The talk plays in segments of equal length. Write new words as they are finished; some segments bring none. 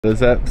Is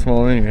that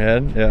small in your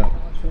head? Yeah,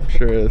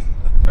 sure is.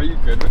 Are you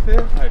good with it?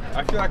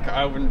 I feel like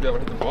I wouldn't be able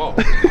to hit the ball.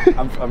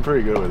 I'm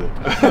pretty good with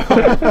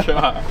it.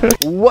 God.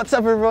 What's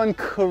up everyone,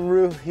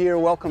 Karue here.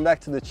 Welcome back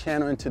to the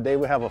channel, and today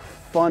we have a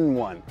fun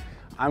one.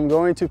 I'm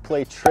going to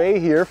play Trey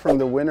here from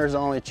the Winners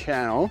Only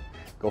channel.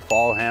 Go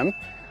follow him.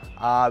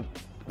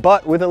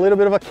 But with a little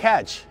bit of a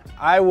catch.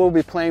 I will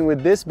be playing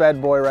with this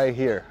bad boy right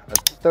here, a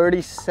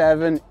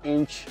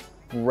 37-inch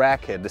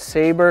racket, the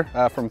SABER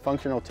from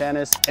Functional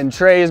Tennis, and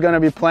Trey is going to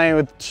be playing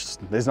with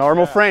this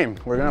normal frame.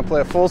 We're going to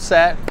play a full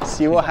set,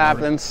 see what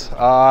happens.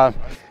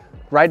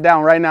 Write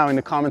down right now in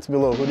the comments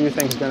below, who do you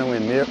think is going to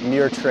win, me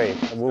or Trey?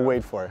 We'll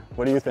wait for it.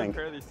 What do you think?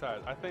 Compare these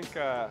sides. I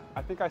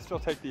think I still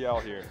take the L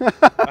here.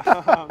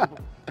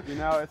 You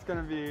know, it's going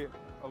to be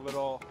a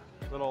little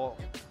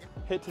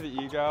hit to the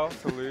ego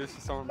to lose to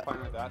someone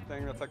playing with that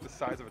thing. That's like the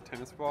size of a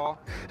tennis ball.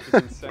 It's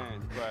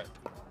insane, but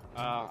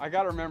I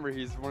gotta remember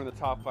he's one of the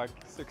top like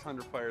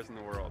 600 players in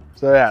the world.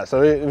 So yeah,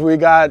 so we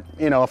got,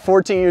 you know, a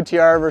 14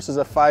 UTR versus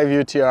a 5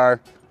 UTR,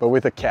 but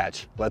with a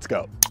catch. Let's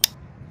go.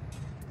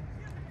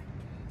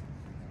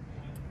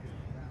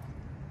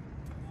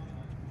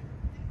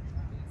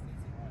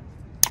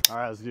 All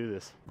right, let's do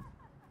this.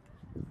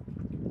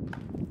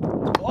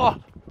 Oh!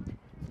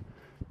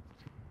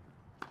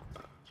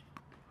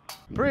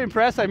 Pretty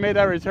impressed I made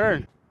that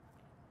return.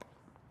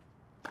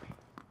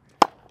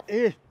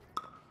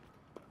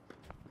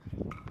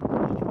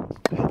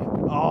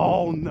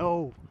 Oh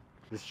no!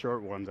 These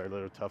short ones are a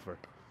little tougher.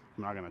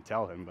 I'm not gonna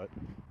tell him, but.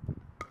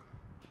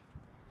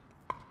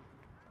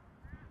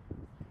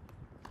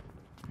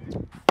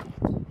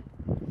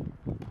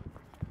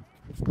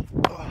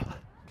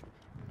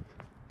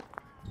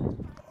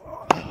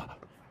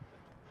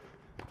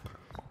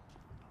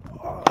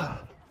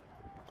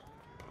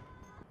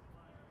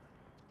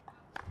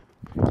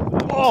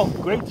 Oh,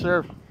 great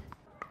serve.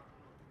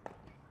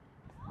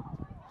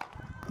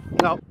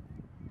 No.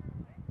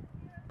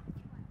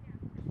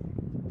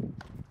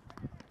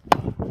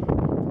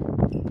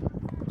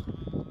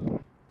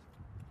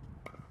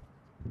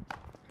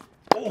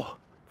 Oh,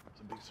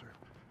 that's a big serve.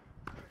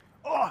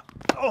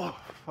 Oh,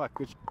 fuck.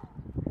 Good.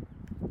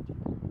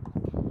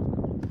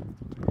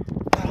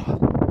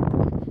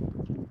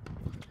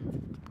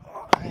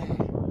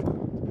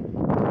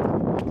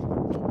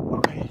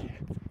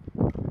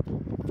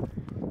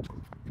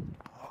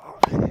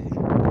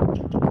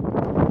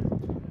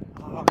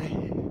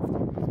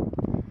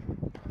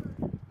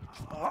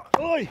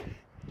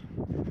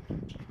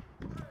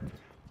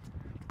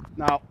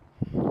 Now.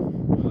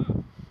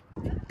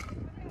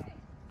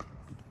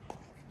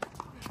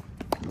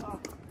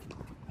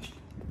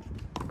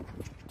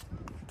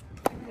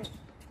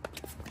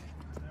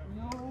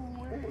 No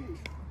way.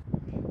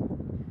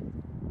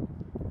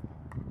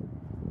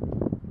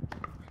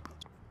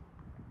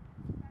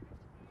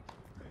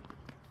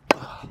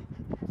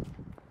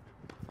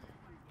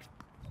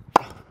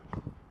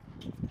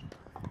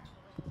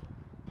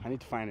 I need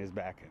to find his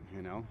back end,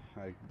 you know?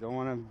 I don't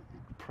want to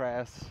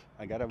press.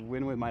 I got to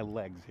win with my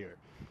legs here.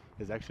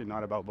 It's actually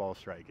not about ball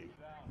striking.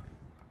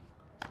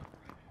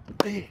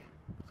 Hey,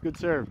 it's a good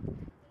serve.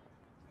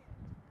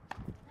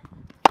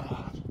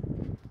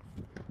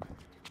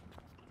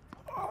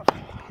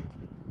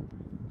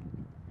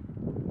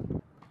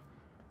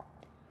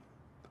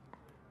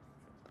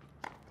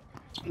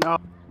 No.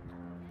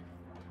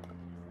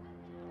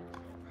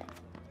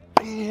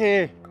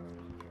 Hey.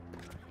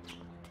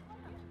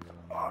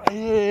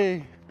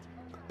 Hey.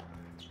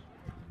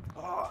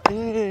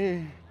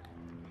 Hey.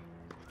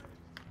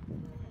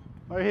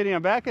 Why are you hitting a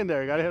back in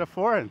there? You gotta hit a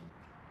forehand.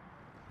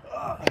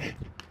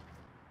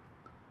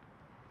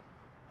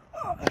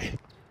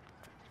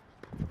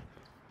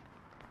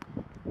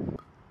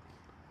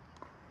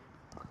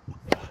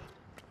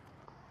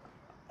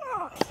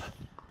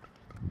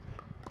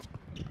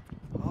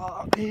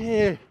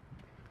 Hey.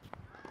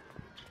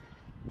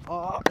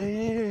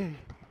 Hey.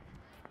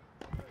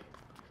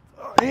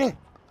 Hey.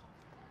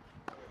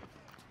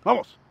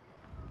 Vamos.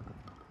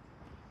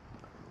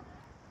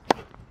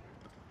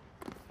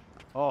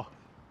 Oh.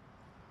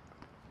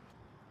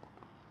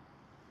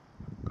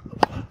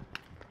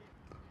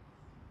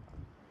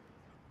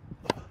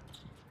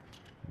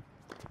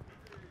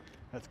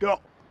 Let's go.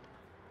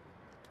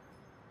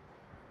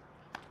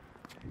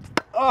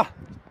 Ah.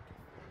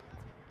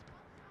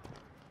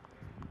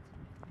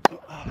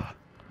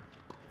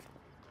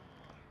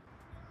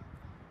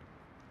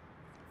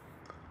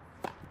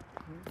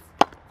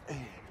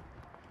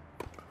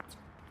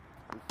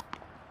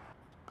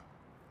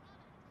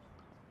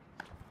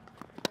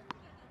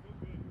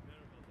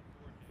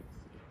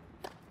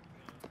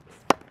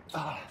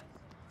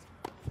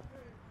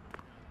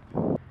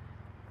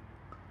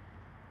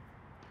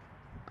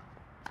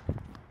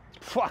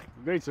 Fuck,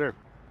 great serve.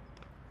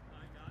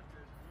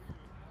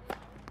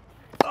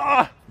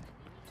 Ah!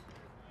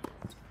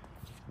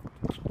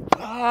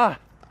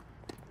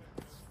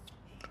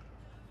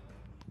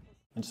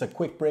 Just a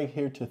quick break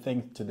here to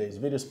thank today's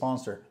video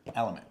sponsor,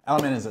 Element.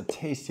 Element is a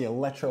tasty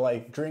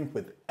electrolyte drink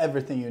with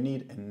everything you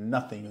need and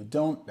nothing you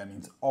don't. That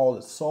means all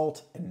the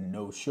salt and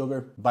no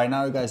sugar. By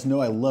now you guys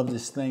know I love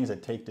these things. I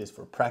take this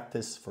for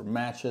practice, for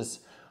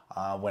matches,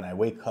 when I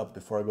wake up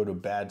before I go to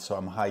bed so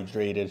I'm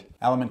hydrated.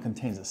 Element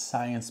contains a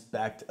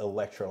science-backed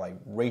electrolyte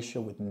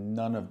ratio with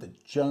none of the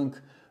junk.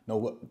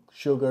 No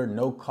sugar,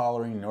 no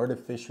coloring, no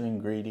artificial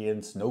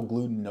ingredients, no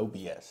gluten, no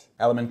BS.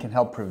 Element can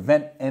help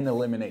prevent and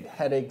eliminate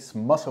headaches,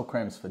 muscle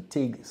cramps,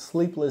 fatigue,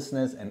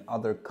 sleeplessness, and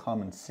other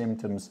common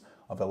symptoms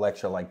of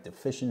electrolyte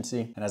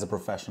deficiency. And as a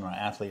professional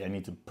athlete, I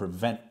need to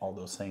prevent all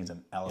those things,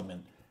 and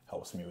Element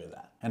helps me with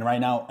that. And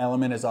right now,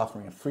 Element is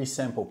offering a free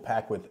sample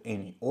pack with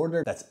any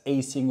order. That's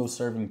 8 single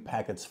serving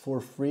packets for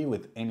free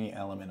with any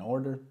Element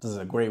order. This is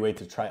a great way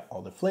to try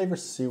all the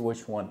flavors, see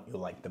which one you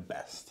like the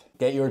best.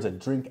 Get yours at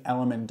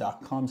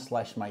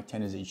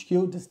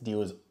drinkelement.com/mytennishq. This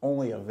deal is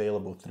only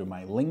available through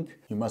my link.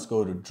 You must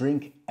go to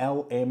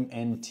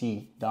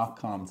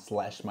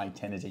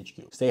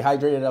drinklmnt.com/mytennishq. Stay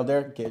hydrated out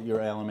there. Get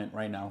your Element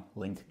right now.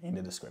 Link in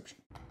the description.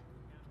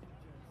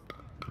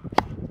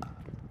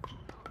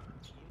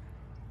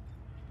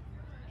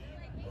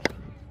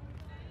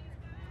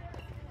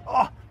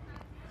 Oh!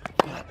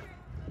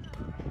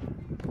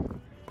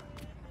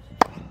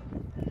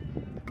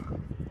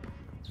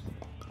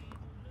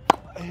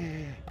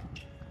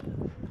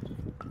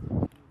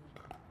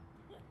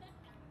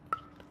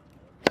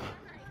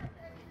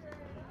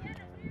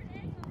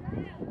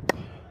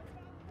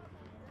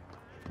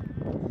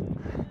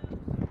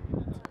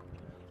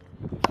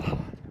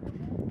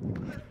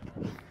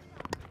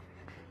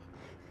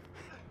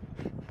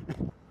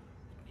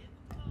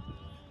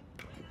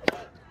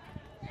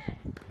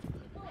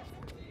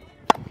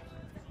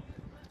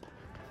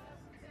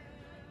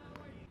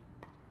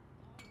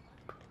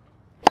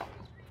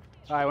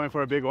 I went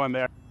for a big one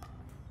there.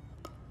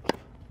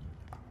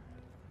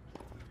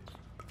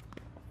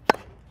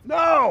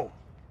 No!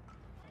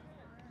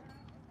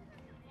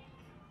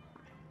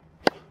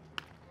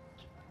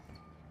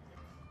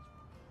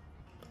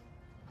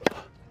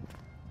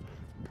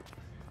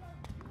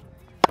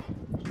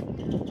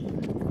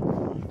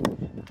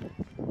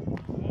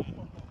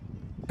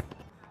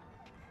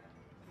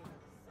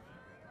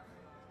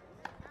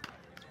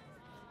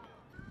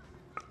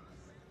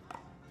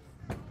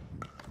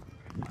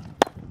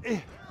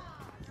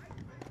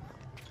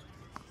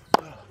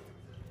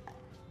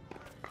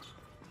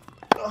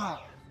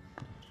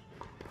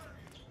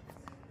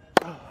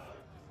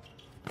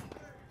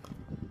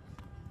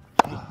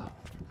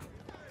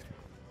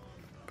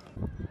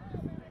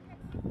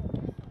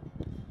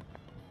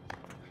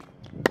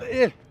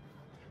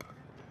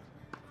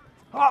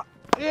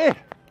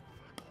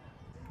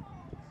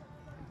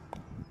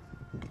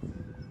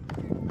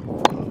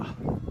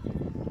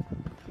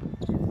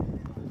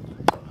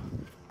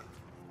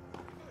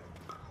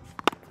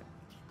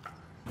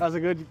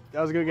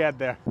 That was a good get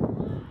there.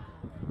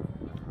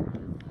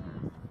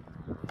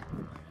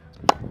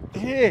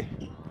 Hey.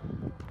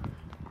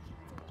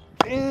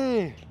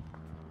 Hey.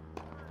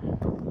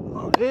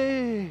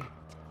 Hey.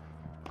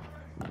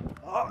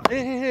 Oh,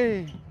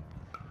 hey.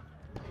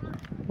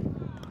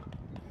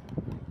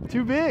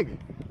 Too big.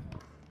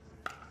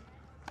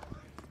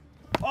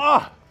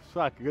 Oh,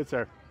 fuck, good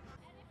serve.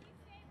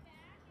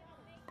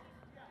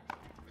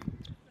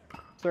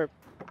 Serve.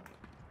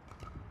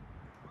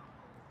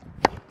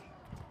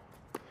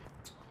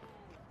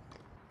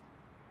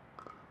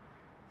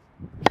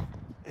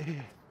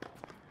 Hey.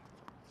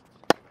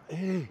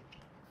 Hey.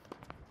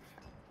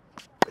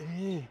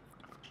 Hey.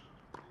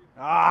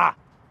 Ah.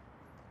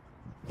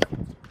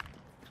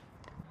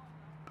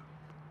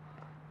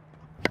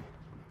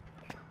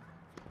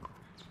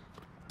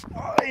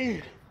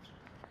 Hey.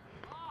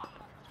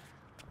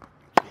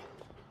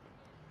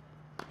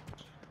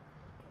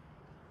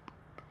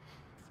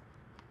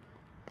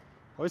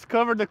 Always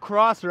cover the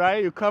cross,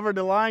 right? You cover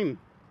the line.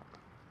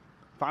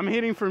 If I'm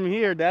hitting from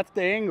here, that's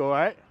the angle,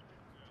 right?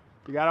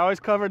 You gotta always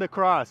cover the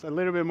cross a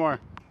little bit more.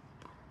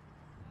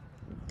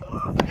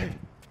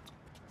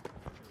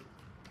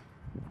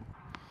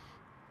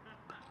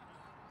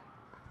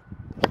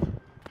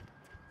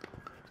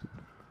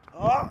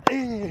 Oh,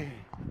 eh.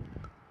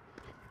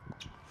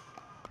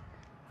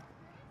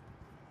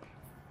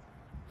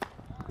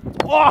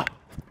 Oh!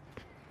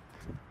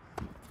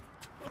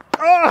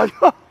 Oh,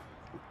 no.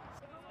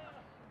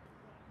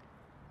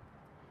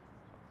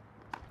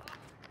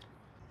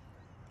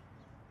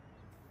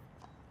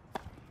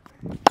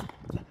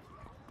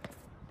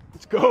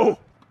 Let's go.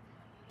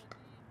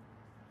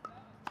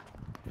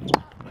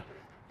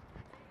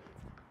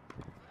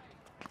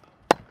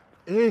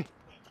 Hey.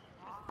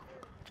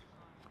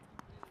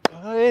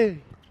 Hey.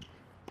 You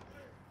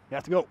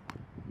have to go.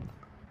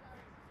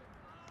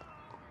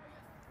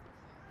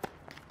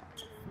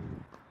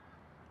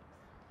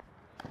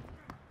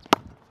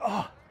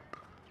 Oh.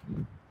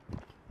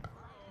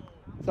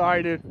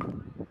 Sorry, dude.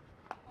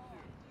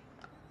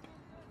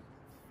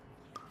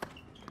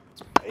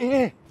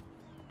 Hey.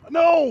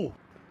 No.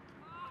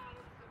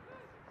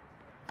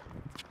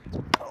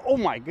 Oh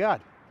my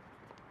God.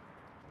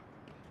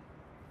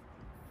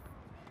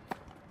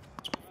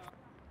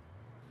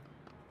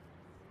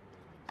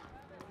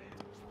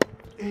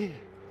 Is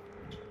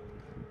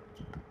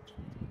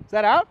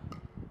that out?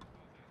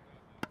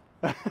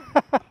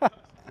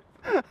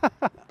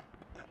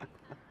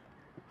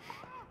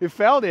 It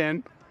fell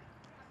in.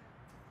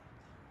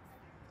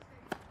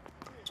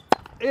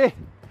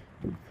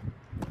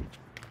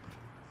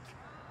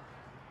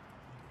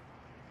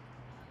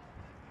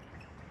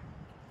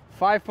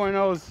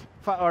 5.0s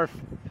or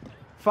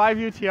 5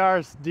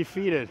 UTRs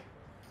defeated.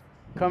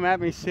 Come at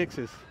me, 6s.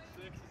 6 is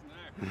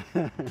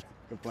next.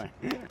 Good play.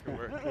 Good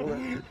work. Good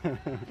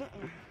work.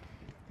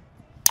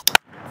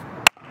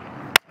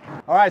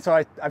 All right, so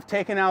I've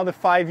taken out the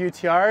 5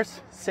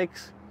 UTRs.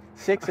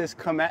 6s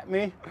come at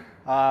me.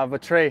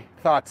 But Trey,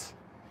 thoughts?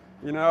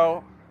 You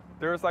know,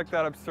 there was like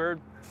that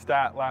absurd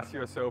stat last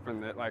US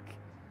Open that like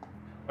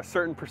a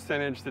certain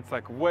percentage that's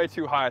like way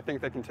too high. I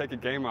think they can take a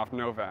game off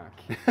Novak.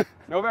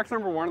 Novak's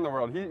 #1 in the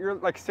world. You're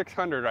like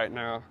 600 right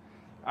now.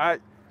 I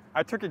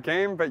took a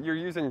game, but you're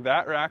using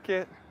that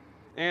racket.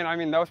 And I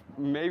mean, that was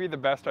maybe the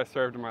best I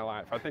served in my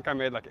life. I think I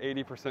made like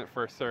 80%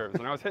 first serves,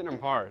 and I was hitting them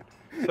hard.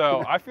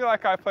 So I feel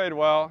like I played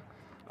well.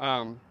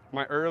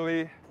 My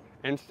early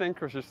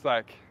instinct was just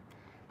like,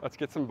 let's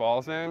get some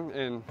balls in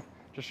and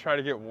just try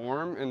to get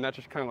warm. And that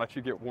just kind of lets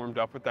you get warmed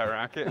up with that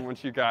racket. And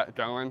once you got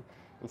going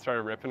and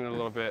started ripping it a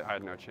little bit, I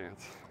had no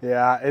chance.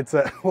 Yeah, it's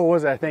what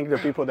was it? I think the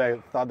people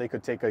that thought they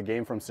could take a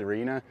game from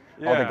Serena,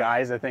 all the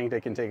guys that think they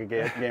can take a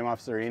game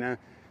off Serena,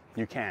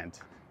 you can't.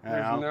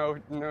 There's no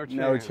chance.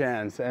 No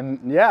chance. And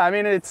yeah, I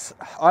mean, it's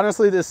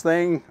honestly this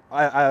thing,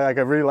 I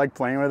really like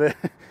playing with it.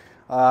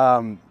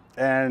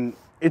 And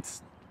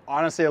it's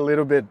honestly a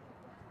little bit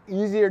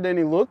easier than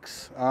it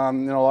looks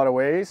in a lot of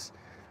ways.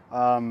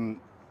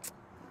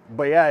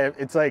 But yeah,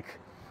 it's like,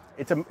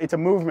 it's a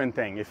movement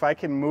thing. If I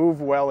can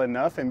move well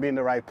enough and be in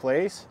the right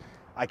place,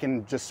 I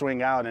can just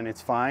swing out and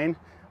it's fine.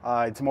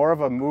 It's more of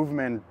a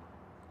movement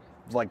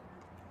like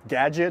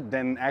gadget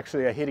than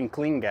actually a hitting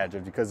clean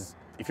gadget, because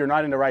if you're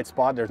not in the right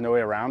spot, there's no way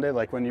around it.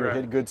 Like when you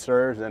hit good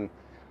serves and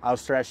I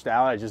was stretched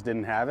out, I just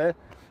didn't have it.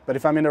 But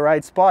if I'm in the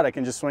right spot, I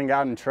can just swing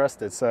out and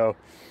trust it. So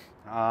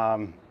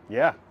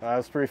yeah, that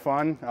was pretty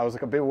fun. I was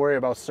like a bit worried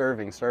about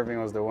serving. Serving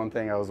was the one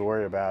thing I was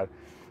worried about,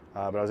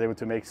 but I was able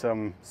to make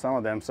some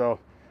of them. So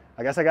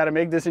I guess I got to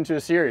make this into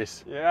a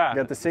series. Yeah.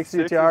 Got the 6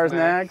 UTRs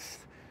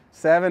next.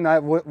 7.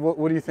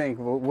 What do you think?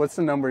 What's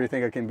the number you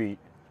think I can beat?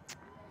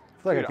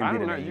 I feel like Dude, I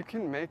don't know. You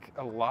can make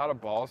a lot of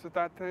balls with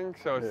that thing.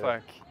 So it's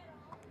like,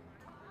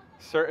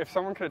 if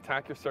someone could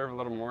attack your serve a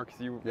little more,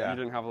 because you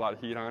didn't have a lot of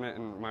heat on it,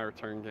 and my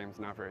return game's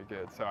not very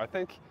good. So I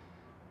think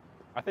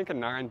a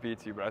 9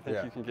 beats you, but I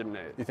think you can get an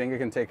 8. You think you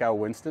can take out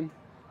Winston?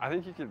 I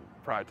think you could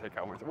probably take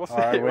out Winston. We'll see. All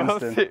right,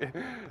 Winston. We'll see.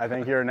 I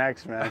think you're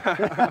next, man.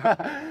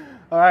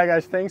 All right,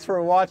 guys. Thanks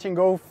for watching.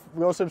 Go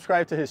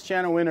subscribe to his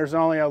channel, Winners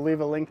Only. I'll leave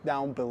a link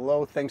down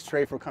below. Thanks,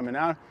 Trey, for coming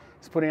out.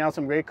 He's putting out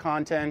some great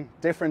content,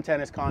 different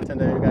tennis content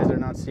that you guys are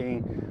not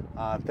seeing.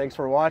 Thanks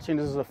for watching.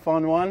 This is a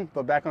fun one,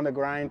 but back on the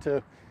grind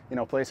to,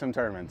 play some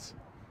tournaments.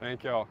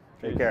 Thank y'all.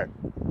 Take care.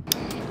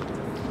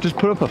 Just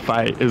put up a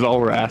fight is all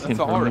we're asking. That's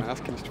all we're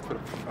asking, is to put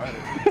up a fight.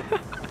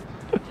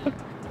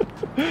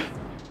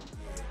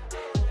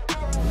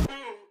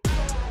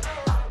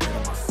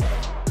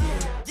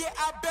 Yeah,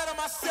 I bet on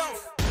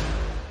myself.